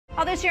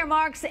This year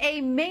marks a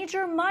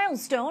major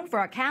milestone for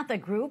a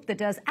Catholic group that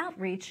does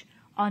outreach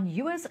on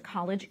U.S.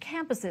 college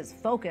campuses.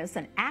 Focus,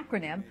 an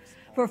acronym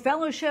for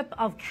Fellowship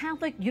of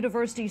Catholic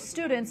University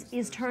Students,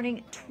 is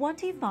turning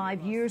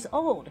 25 years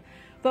old.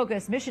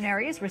 Focus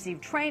missionaries receive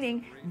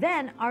training,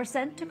 then are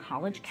sent to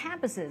college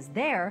campuses.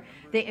 There,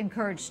 they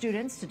encourage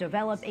students to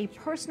develop a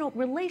personal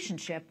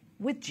relationship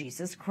with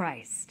Jesus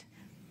Christ.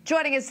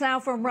 Joining us now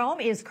from Rome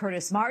is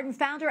Curtis Martin,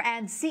 founder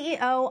and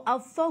CEO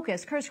of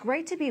Focus. Curtis,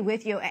 great to be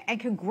with you, and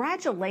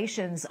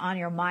congratulations on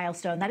your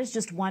milestone. That is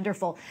just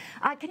wonderful.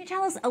 Can you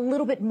tell us a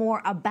little bit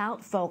more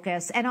about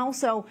Focus, and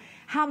also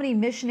how many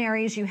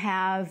missionaries you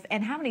have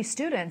and how many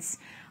students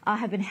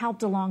have been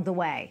helped along the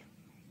way?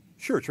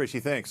 Sure,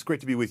 Tracy, thanks. Great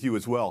to be with you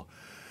as well.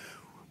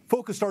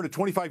 Focus started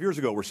 25 years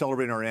ago. We're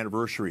celebrating our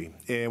anniversary.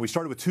 And we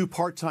started with 2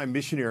 part-time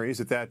missionaries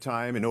at that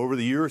time. And over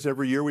the years,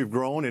 every year we've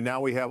grown. And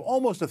now we have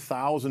almost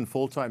 1,000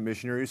 full-time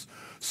missionaries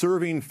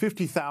serving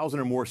 50,000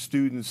 or more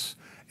students,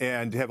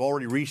 and have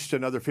already reached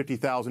another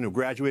 50,000 who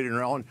graduated and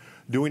are on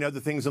doing other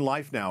things in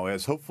life now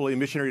as hopefully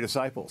missionary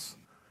disciples.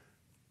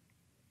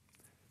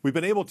 We've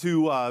been able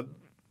to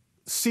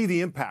see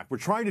the impact. We're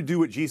trying to do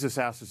what Jesus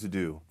asked us to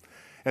do.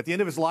 At the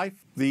end of his life,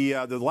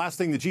 the last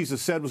thing that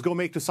Jesus said was, "Go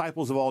make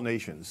disciples of all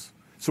nations."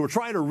 So we're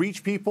trying to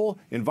reach people,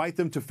 invite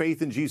them to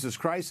faith in Jesus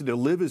Christ and to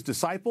live as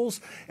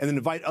disciples, and then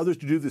invite others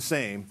to do the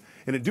same.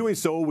 And in doing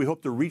so, we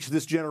hope to reach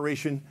this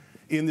generation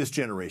in this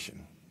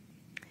generation.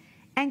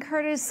 And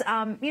Curtis,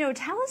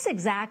 tell us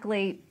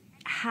exactly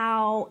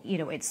how,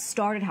 it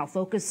started, how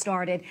Focus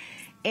started,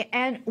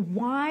 and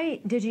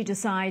why did you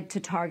decide to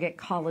target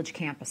college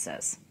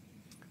campuses?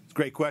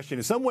 Great question.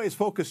 In some ways,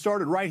 Focus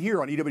started right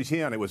here on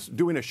EWTN. It was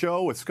doing a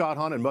show with Scott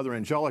Hahn and Mother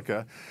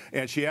Angelica,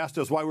 and she asked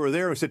us why we were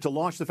there. We said to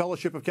launch the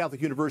Fellowship of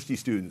Catholic University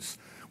Students.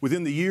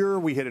 Within the year,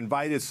 we had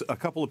invited a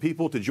couple of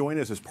people to join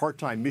us as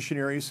part-time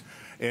missionaries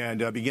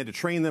and began to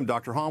train them.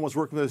 Dr. Hahn was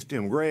working with us,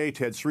 Tim Gray,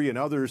 Ted Sri, and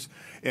others,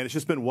 and it's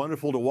just been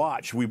wonderful to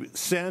watch. We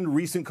send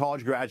recent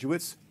college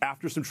graduates,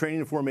 after some training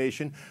and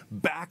formation,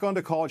 back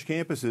onto college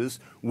campuses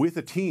with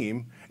a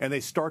team, and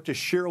they start to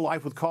share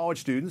life with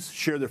college students,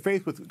 share their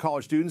faith with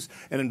college students,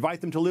 and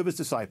invite them to live as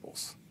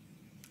disciples.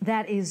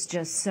 That is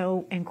just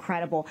so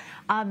incredible.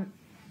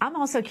 I'm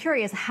also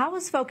curious, how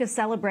is Focus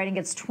celebrating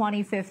its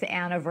 25th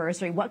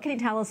anniversary? What can you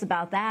tell us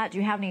about that? Do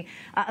you have any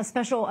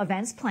special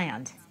events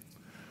planned?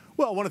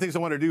 Well, one of the things I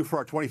want to do for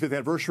our 25th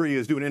anniversary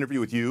is do an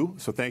interview with you,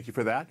 so thank you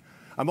for that.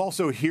 I'm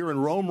also here in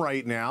Rome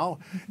right now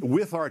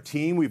with our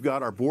team. We've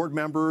got our board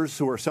members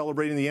who are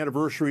celebrating the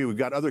anniversary. We've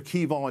got other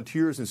key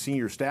volunteers and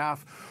senior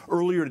staff.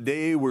 Earlier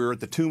today, we were at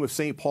the tomb of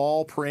St.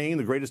 Paul praying,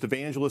 the greatest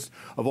evangelist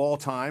of all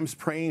times,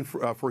 praying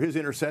for his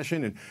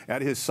intercession and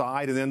at his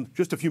side. And then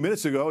just a few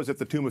minutes ago, I was at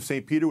the tomb of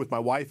St. Peter with my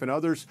wife and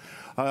others,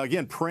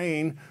 again,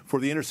 praying for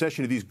the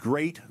intercession of these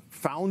great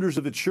founders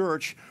of the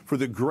church for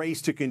the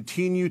grace to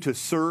continue to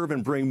serve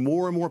and bring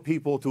more and more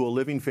people to a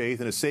living faith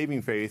and a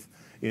saving faith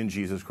in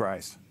Jesus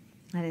Christ.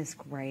 That is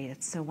great.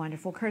 It's so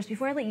wonderful. Curtis,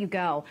 before I let you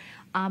go,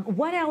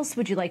 what else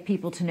would you like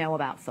people to know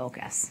about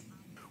Focus?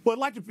 Well, I'd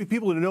like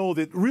people to know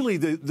that really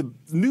the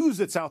news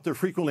that's out there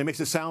frequently makes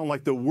it sound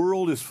like the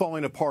world is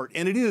falling apart,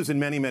 and it is in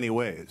many, many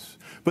ways.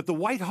 But the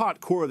white-hot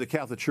core of the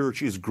Catholic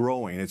Church is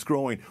growing. It's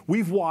growing.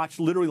 We've watched,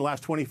 literally the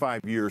last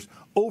 25 years,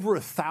 over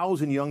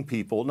 1,000 young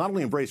people not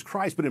only embrace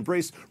Christ, but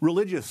embrace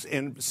religious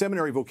and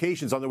seminary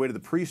vocations on their way to the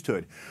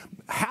priesthood.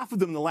 Half of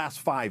them in the last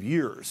 5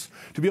 years.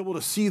 To be able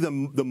to see the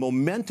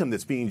momentum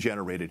that's being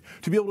generated,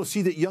 to be able to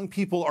see that young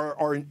people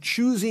are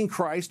choosing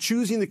Christ,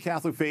 choosing the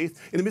Catholic faith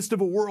in the midst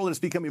of a world that's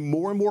becoming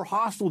more and more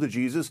hostile to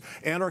Jesus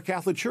and our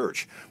Catholic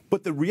Church.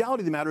 But the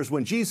reality of the matter is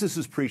when Jesus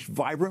is preached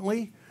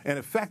vibrantly and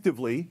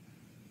effectively,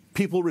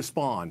 people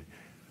respond.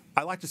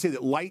 I like to say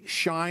that light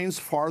shines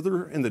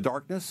farther in the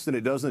darkness than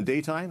it does in the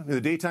daytime. In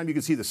the daytime, you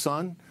can see the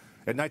sun.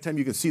 At nighttime,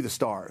 you can see the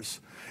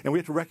stars. And we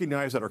have to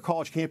recognize that our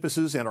college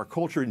campuses and our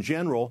culture in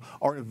general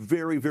are in a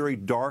very, very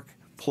dark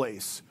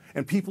place.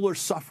 And people are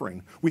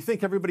suffering. We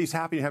think everybody's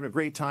happy and having a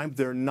great time.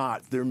 They're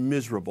not. They're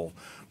miserable.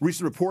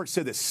 Recent reports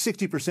said that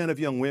 60% of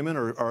young women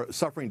are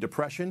suffering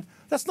depression.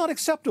 That's not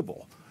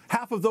acceptable.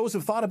 Half of those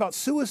have thought about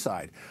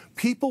suicide.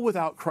 People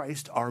without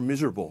Christ are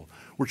miserable.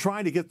 We're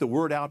trying to get the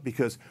word out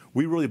because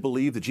we really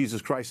believe that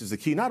Jesus Christ is the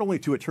key, not only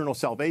to eternal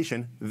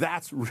salvation,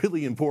 that's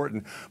really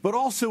important, but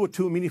also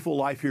to a meaningful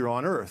life here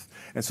on earth.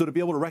 And so to be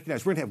able to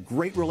recognize we're going to have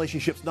great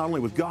relationships not only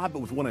with God, but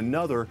with one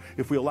another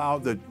if we allow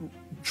the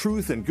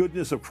truth and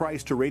goodness of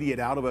Christ to radiate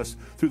out of us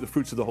through the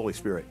fruits of the Holy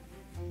Spirit.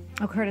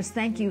 Oh, Curtis,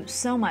 thank you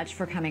so much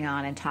for coming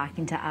on and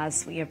talking to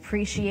us. We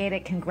appreciate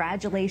it.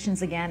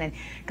 Congratulations again, and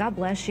God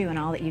bless you and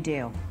all that you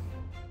do.